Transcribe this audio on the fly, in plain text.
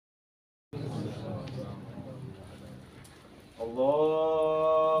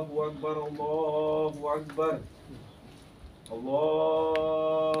الله أكبر الله أكبر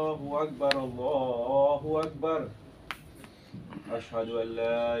الله أكبر الله أكبر أشهد أن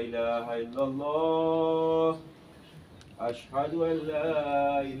لا إله إلا الله أشهد أن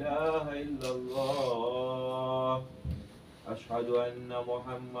لا إله إلا الله أشهد أن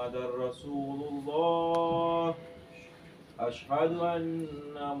محمدا رسول الله أشهد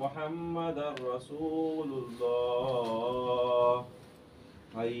أن محمدا رسول الله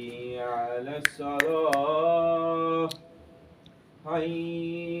حي على الصلاة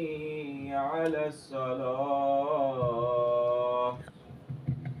حي على الصلاة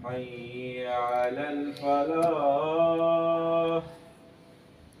حي على الفلاح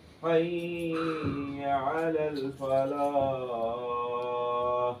حي على الفلاح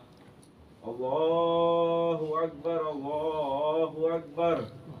الله أكبر الله أكبر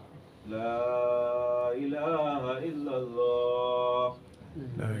لا إله إلا الله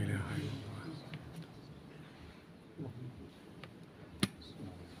لا إله إلا الله.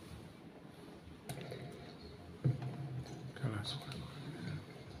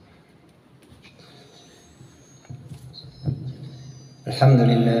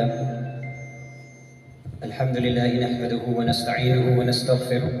 الحمد لله نحمده ونستعينه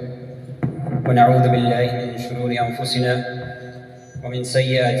ونستغفره ونعوذ بالله من شرور أنفسنا ومن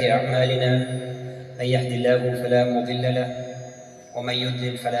سيئات أعمالنا. من يهد الله فلا مضل له ومن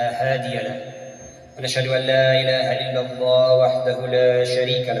يضلل فلا هادي له، ونشهد أن لا إله إلا الله وحده لا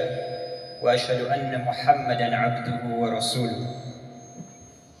شريك له، وأشهد أن محمدا عبده ورسوله.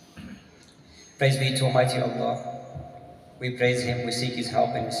 Praise be to Almighty Allah. We praise Him, we seek His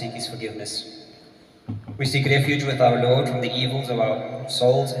help, and we seek His forgiveness. We seek refuge with our Lord from the evils of our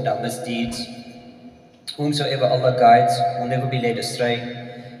souls and our misdeeds. Whomsoever Allah guides will never be led astray,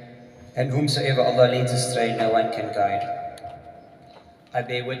 and whomsoever Allah leads astray, no one can guide. I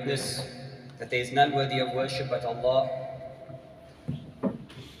bear witness that there is none worthy of worship but Allah,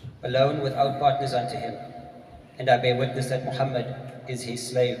 alone without partners unto Him. And I bear witness that Muhammad is His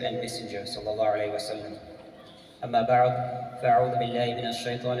slave and messenger, sallallahu alayhi wa sallam. أما بعد فأعوذ بالله من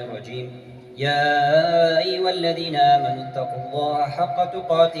الشيطان الرجيم. يا أيها الذين آمنوا اتقوا الله حق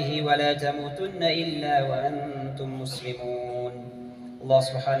تقاته ولا تموتن إلا وأنتم مسلمون. Allah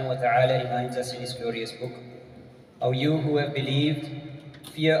subhanahu wa ta'ala reminds us in His glorious book, O you who have believed,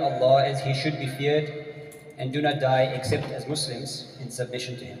 fear Allah as He should be feared, and do not die except as Muslims in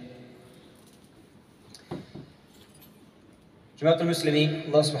submission to Him. Jama'at al-Muslimin,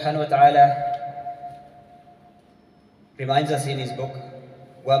 Allah subhanahu wa ta'ala reminds us in His book,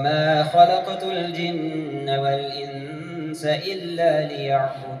 وَمَا خَلَقْتُ الْجِنَّ وَالْإِنسَ إِلَّا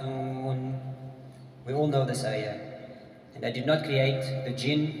لِيَعْبُدُونَ. We all know this ayah. And I did not create the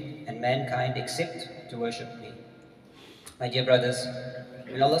jinn and mankind except to worship me. My dear brothers,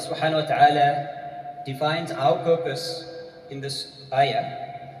 when Allah subhanahu wa ta'ala defines our purpose in this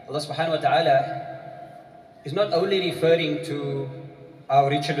ayah, Allah subhanahu wa ta'ala is not only referring to our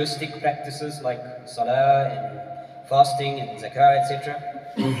ritualistic practices like salah and fasting and zakah, etc.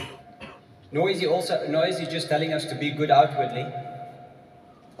 nor is he just telling us to be good outwardly.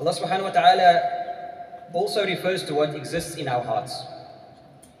 Allah subhanahu wa ta'ala also refers to what exists in our hearts.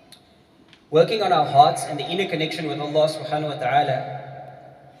 Working on our hearts and the inner connection with Allah subhanahu wa ta'ala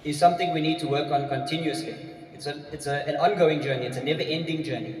is something we need to work on continuously. It's an ongoing journey, it's a never-ending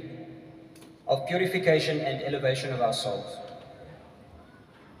journey of purification and elevation of our souls.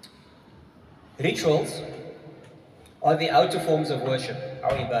 Rituals are the outer forms of worship,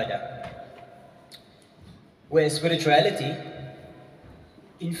 our ibadah, where spirituality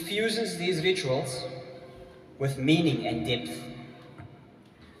infuses these rituals with meaning and depth.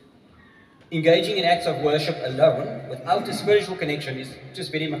 Engaging in acts of worship alone, without a spiritual connection, is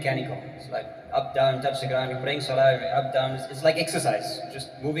just very mechanical. It's like up, down, touch the ground, you're praying salah, up, down. It's like exercise, just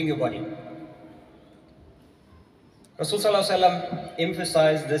moving your body. Rasul Sallallahu Alaihi Wasallam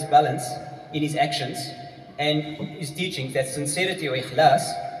emphasized this balance in his actions and his teachings, that sincerity or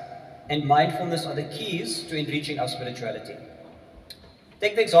ikhlas and mindfulness are the keys to enriching our spirituality.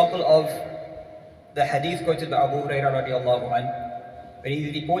 Take the example of the hadith quoted by Abu Hurairah radiallahu anhu, when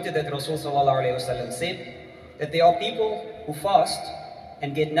he reported that Rasul sallallahu alayhi wasallam said that there are people who fast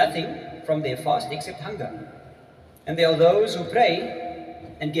and get nothing from their fast except hunger. And there are those who pray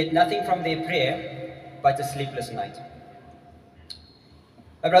and get nothing from their prayer but a sleepless night.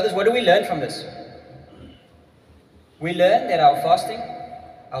 My brothers, what do we learn from this? We learn that our fasting,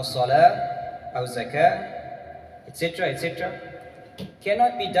 our salah, our zakah, etc.,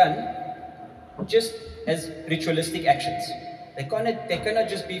 cannot be done just as ritualistic actions. They cannot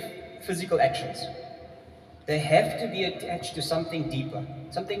just be physical actions. They have to be attached to something deeper,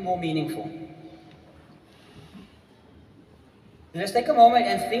 something more meaningful. Let's take a moment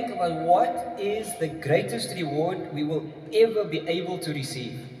and think about what is the greatest reward we will ever be able to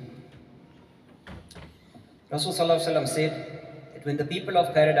receive. Rasul said that when the people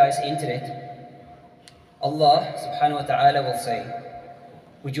of paradise enter it, Allah subhanahu wa ta'ala will say,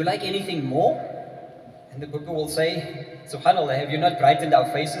 would you like anything more? And the people will say, subhanallah, have you not brightened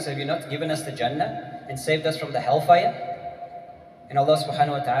our faces? Have you not given us the Jannah and saved us from the hellfire? And Allah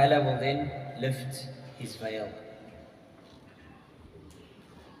subhanahu wa ta'ala will then lift his veil.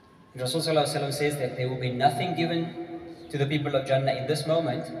 Rasul says that there will be nothing given to the people of Jannah in this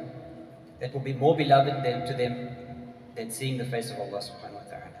moment that will be more beloved to them than seeing the face of Allah subhanahu wa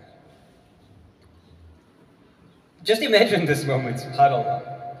ta'ala. Just imagine this moment, subhanAllah.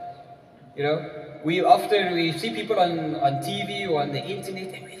 You know, we see people on TV or on the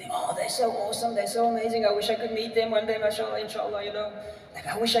internet and we think, oh, they're so awesome, they're so amazing, I wish I could meet them one day, mashallah, inshallah, you know. Like,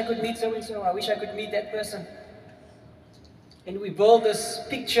 I wish I could meet so and so, I wish I could meet that person. And we build this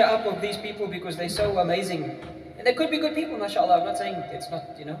picture up of these people because they're so amazing. And they could be good people, mashallah, I'm not saying it's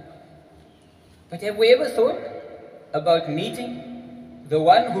not, you know. But have we ever thought about meeting the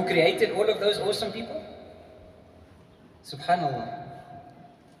one who created all of those awesome people? Subhanallah.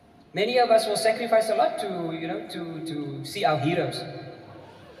 Many of us will sacrifice a lot to see our heroes.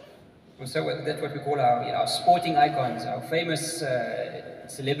 So that's what we call our sporting icons, our famous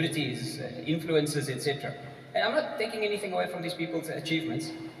celebrities, influencers, etc. And I'm not taking anything away from these people's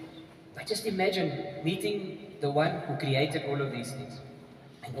achievements, but just imagine meeting the one who created all of these things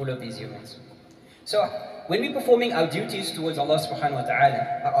and all of these humans. So when we're performing our duties towards Allah subhanahu wa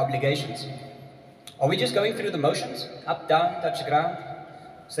ta'ala, our obligations, are we just going through the motions? Up, down, touch the ground,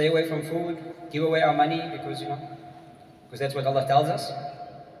 stay away from food, give away our money because that's what Allah tells us?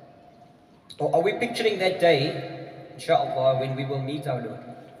 Or are we picturing that day, inshallah, when we will meet our Lord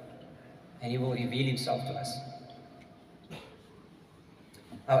and He will reveal Himself to us?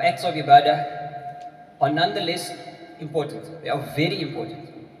 Our acts of ibadah are nonetheless important. They are very important,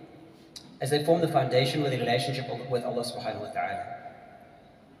 as they form the foundation with the relationship with Allah subhanahu wa ta'ala.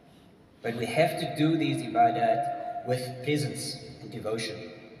 But we have to do these ibadat with presence and devotion,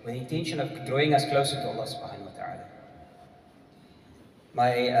 with the intention of drawing us closer to Allah subhanahu wa ta'ala.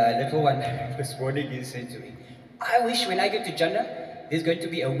 My little one this morning, he said to me, I wish when I get to Jannah, there's going to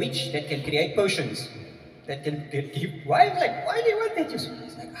be a witch that can create potions. That can give. Why? Like, why do you want that? He's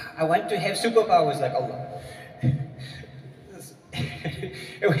like, I want to have superpowers like Allah.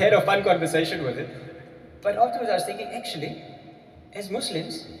 We had a fun conversation with it. But afterwards I was thinking, actually, as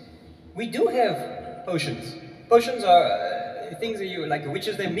Muslims, we do have potions. Potions are things that you, like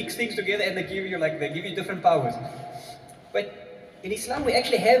witches, they mix things together and they give you different powers. But in Islam, we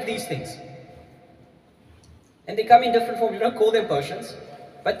actually have these things. And they come in different forms. We don't call them potions,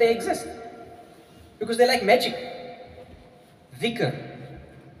 but they exist. Because they're like magic. Dhikr,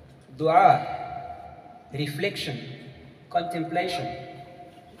 dua, reflection, contemplation,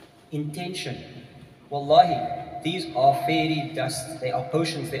 intention. Wallahi, these are fairy dust. They are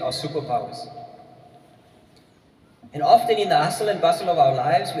potions, they are superpowers. And often in the hustle and bustle of our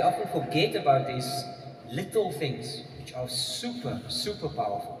lives, we often forget about these little things which are super, super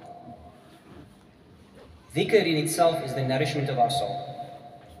powerful. Dhikr in itself is the nourishment of our soul.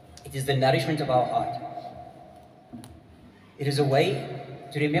 It is the nourishment of our heart. It is a way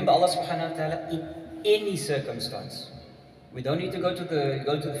to remember Allah subhanahu wa ta'ala in any circumstance. We don't need to go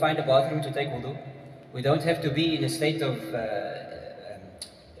to find a bathroom to take wudu. We don't have to be in a state of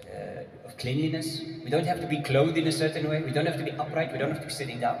cleanliness. We don't have to be clothed in a certain way. We don't have to be upright. We don't have to be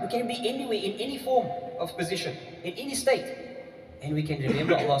sitting down. We can be anywhere, in any form of position, in any state. And we can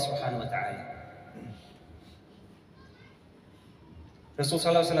remember Allah subhanahu wa ta'ala. Rasul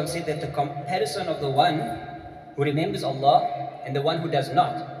sallallahu alaihi wasallam said that the comparison of the one who remembers Allah and the one who does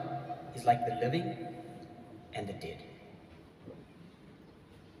not is like the living and the dead.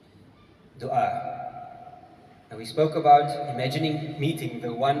 Dua. Now we spoke about imagining meeting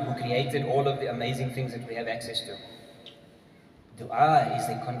the one who created all of the amazing things that we have access to. Dua is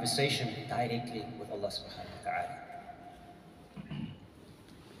a conversation directly with Allah subhanahu wa ta'ala.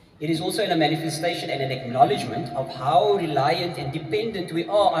 It is also a manifestation and an acknowledgement of how reliant and dependent we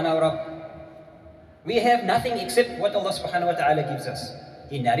are on our Rabb. We have nothing except what Allah subhanahu wa ta'ala gives us.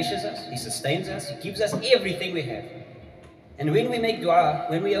 He nourishes us, He sustains us, He gives us everything we have. And when we make dua,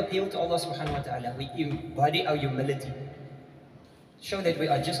 when we appeal to Allah subhanahu wa ta'ala, we embody our humility. Show that we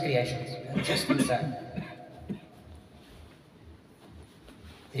are just creations, we are just insan.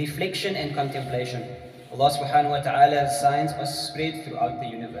 Reflection and contemplation. Allah subhanahu wa ta'ala's signs are spread throughout the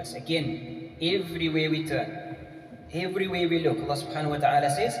universe. Again, everywhere we turn, everywhere we look, Allah subhanahu wa ta'ala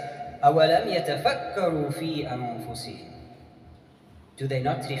says, أَوَلَمْ يَتَفَكَّرُوا فِي أَنفُسِهِمْ. Do they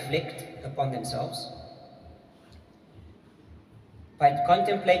not reflect upon themselves? By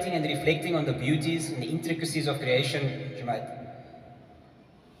contemplating and reflecting on the beauties and the intricacies of creation, Jamaat,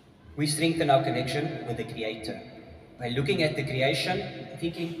 we strengthen our connection with the Creator. By looking at the creation,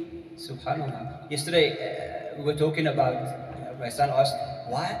 thinking, Subhanallah. Yesterday, we were talking about, my son asked,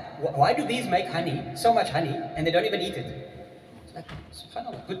 why do bees make honey, so much honey, and they don't even eat it? It's like,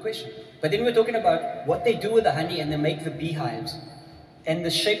 Subhanallah, good question. But then we were talking about what they do with the honey, and they make the beehives, and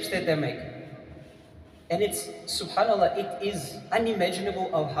the shapes that they make. And it's, Subhanallah, it is unimaginable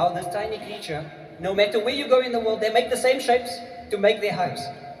of how this tiny creature, no matter where you go in the world, they make the same shapes to make their hives.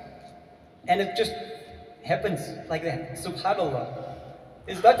 And it just happens like that. Subhanallah.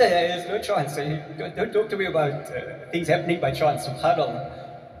 There's no chance. So don't talk to me about things happening by chance. Subhanallah.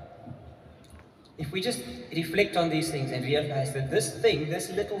 If we just reflect on these things and realize that this thing, this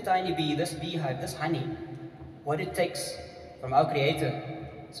little tiny bee, this beehive, this honey, what it takes from our Creator,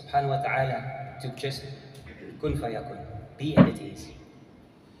 Subhanahu wa ta'ala, to just kun fayakun, be and it is.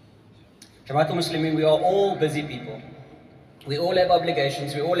 Jamaatul Muslimin, we are all busy people. We all have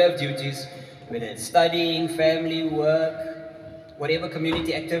obligations, we all have duties, whether it's studying, family, work, whatever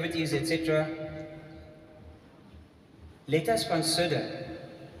community activities, etc. Let us consider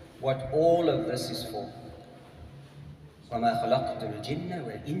what all of this is for. وَمَا خَلَقْتُ الْجِنَّ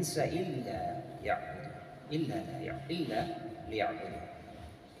وَالْإِنسَ إِلَّا لِيَعْبُدُونَ.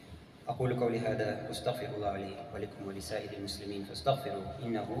 أقول قولي هذا واستغفر الله لي ولكم ولسائر المسلمين فاستغفروا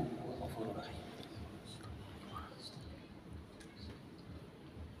إنه هو الغفور الرحيم.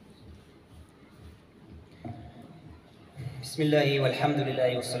 بسم الله والحمد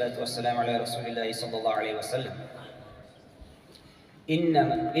لله والصلاة والسلام على رسول الله صلى الله عليه وسلم. إن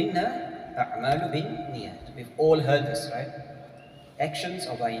أعمال بالنيات. We've all heard this, right? Actions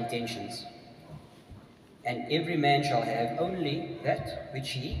are by intentions. And every man shall have only that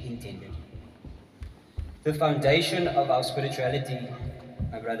which he intended. The foundation of our spirituality,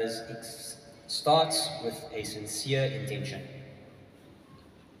 my brothers, it starts with a sincere intention.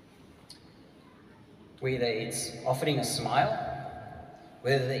 Whether it's offering a smile,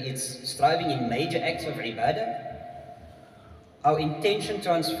 whether it's striving in major acts of ibadah, our intention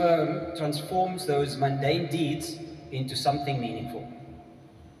transforms those mundane deeds into something meaningful.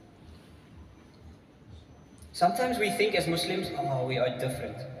 Sometimes we think as Muslims, oh, we are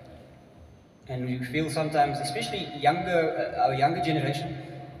different. And we feel sometimes, especially our younger generation,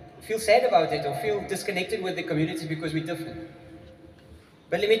 feel sad about it or feel disconnected with the community because we're different.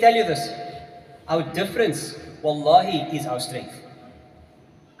 But let me tell you this, our difference, wallahi, is our strength.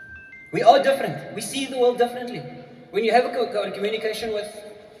 We are different. We see the world differently. When you have a communication with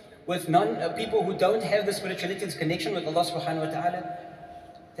people who don't have the spirituality and connection with Allah subhanahu wa ta'ala,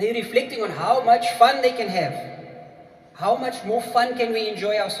 they're reflecting on how much fun they can have. How much more fun can we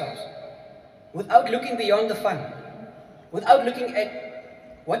enjoy ourselves? Without looking beyond the fun. Without looking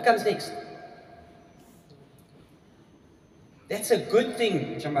at what comes next. That's a good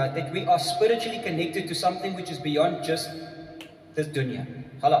thing, Jamaat, that we are spiritually connected to something which is beyond just this dunya.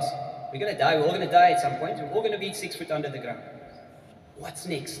 Khalas. We're going to die. We're all going to die at some point. We're all going to be 6 feet under the ground. What's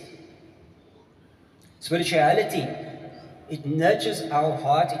next? Spirituality. It nurtures our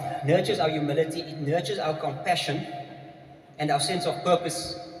heart, it nurtures our humility, it nurtures our compassion and our sense of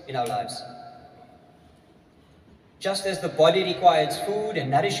purpose in our lives. Just as the body requires food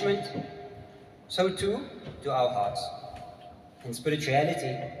and nourishment, so too do our hearts. And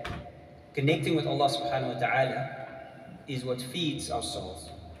spirituality, connecting with Allah subhanahu wa ta'ala, is what feeds our souls.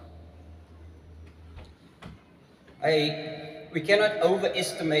 We cannot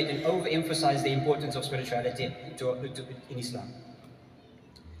overestimate and overemphasize the importance of spirituality in Islam.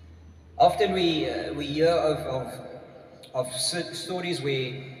 Often we hear of stories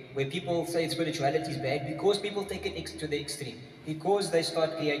where people say spirituality is bad because people take it to the extreme. Because they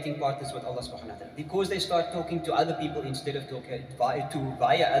start creating partners with Allah subhanahu wa ta'ala. Because they start talking to other people instead of talking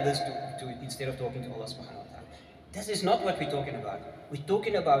via others instead of talking to Allah subhanahu wa ta'ala. This is not what we're talking about. We're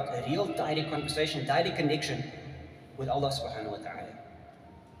talking about a real direct conversation, direct connection with Allah subhanahu wa ta'ala.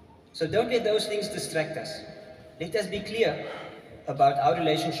 So don't let those things distract us. Let us be clear about our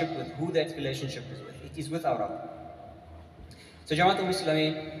relationship with who that relationship is with. It is with our Rabb. So Jamaatul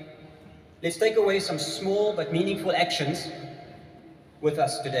Muslimin, let's take away some small but meaningful actions with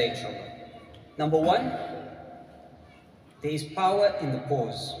us today, inshallah. Number one, there is power in the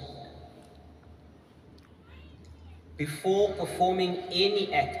pause. Before performing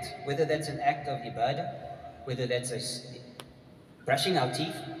any act, whether that's an act of ibadah, whether that's brushing our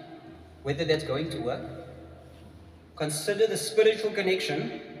teeth, whether that's going to work. Consider the spiritual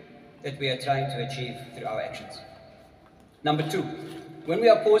connection that we are trying to achieve through our actions. Number 2, when we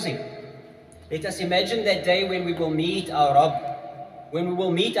are pausing, let us imagine that day when we will meet our Rabb, when we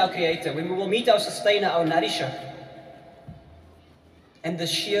will meet our Creator, when we will meet our Sustainer, our Nourisher, and the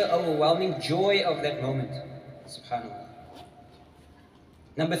sheer overwhelming joy of that moment. Subhanallah.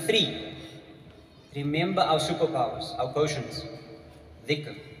 Number 3, remember our superpowers, our potions,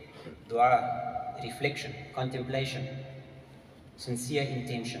 dhikr, dua, reflection, contemplation, sincere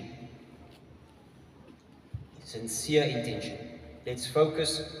intention. Sincere intention. Let's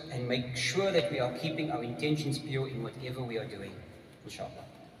focus and make sure that we are keeping our intentions pure in whatever we are doing, inshallah.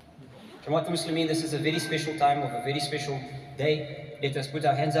 Jamaat Muslimin, this is a very special time of a very special day. Let us put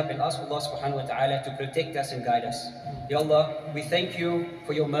our hands up and ask Allah subhanahu wa ta'ala to protect us and guide us. Ya Allah, we thank you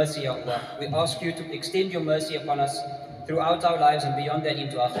for your mercy, Ya Allah. We ask you to extend your mercy upon us throughout our lives and beyond that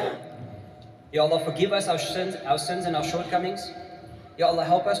into akhirah. Ya Allah, forgive us our sins and our shortcomings. Ya Allah,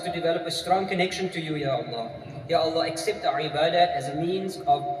 help us to develop a strong connection to you, Ya Allah. Ya Allah, accept our ibadah as a means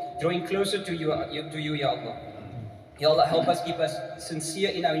of drawing closer to you, Ya Allah. Ya Allah, help us, keep us sincere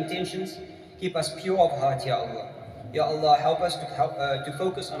in our intentions, keep us pure of heart, Ya Allah. Ya Allah, help us to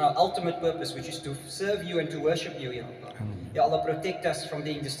focus on our ultimate purpose, which is to serve you and to worship you, Ya Allah. Ya Allah, protect us from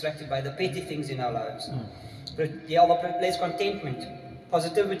being distracted by the petty things in our lives. Ya Allah, place contentment,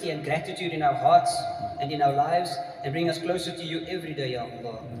 positivity and gratitude in our hearts and in our lives, and bring us closer to you every day, Ya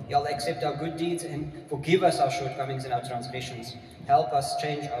Allah. Ya Allah, accept our good deeds and forgive us our shortcomings and our transgressions. Help us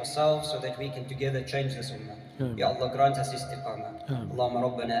change ourselves so that we can together change this ummah. Ya Allah, grant us istiqamah. Allahumma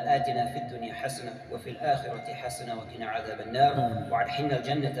rabbana atina fid dunya hasana wa fil akhirati hasana wa qina adhab an-nar wa adkhilna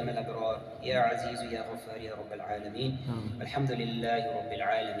al-jannata ma'al abrar. Ya aziz ya ghaffar ya rabbal alamin. Alhamdulillahi rabbil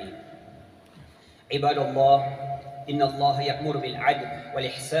alamin. عباد الله إن الله يأمر بالعدل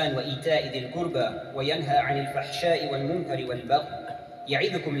والإحسان وإيتاء ذي القربى وينهى عن الفحشاء والمنكر والبغي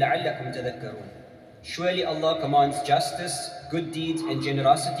يعظكم لعلكم تذكرون. Surely Allah commands justice, good deeds and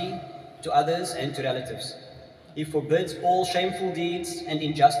generosity to others and to relatives. He forbids all shameful deeds and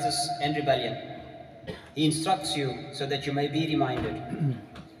injustice and rebellion. He instructs you so that you may be reminded.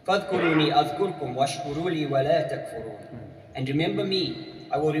 فَاذْكُرُونِي أَذْكُرْكُمْ وَاشْكُرُوا لِي وَلَا تَكْفُرُونَ. And remember me,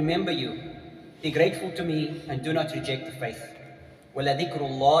 I will remember you. Be grateful to me and do not reject the faith. وَلَذِكْرُ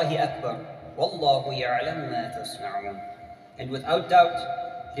اللَّهِ أَكْبَرُ وَاللَّهُ يَعْلَمُ مَا تَصْنَعُونَ. And without doubt,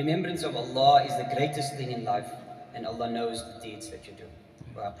 remembrance of Allah is the greatest thing in life, and Allah knows the deeds that you do.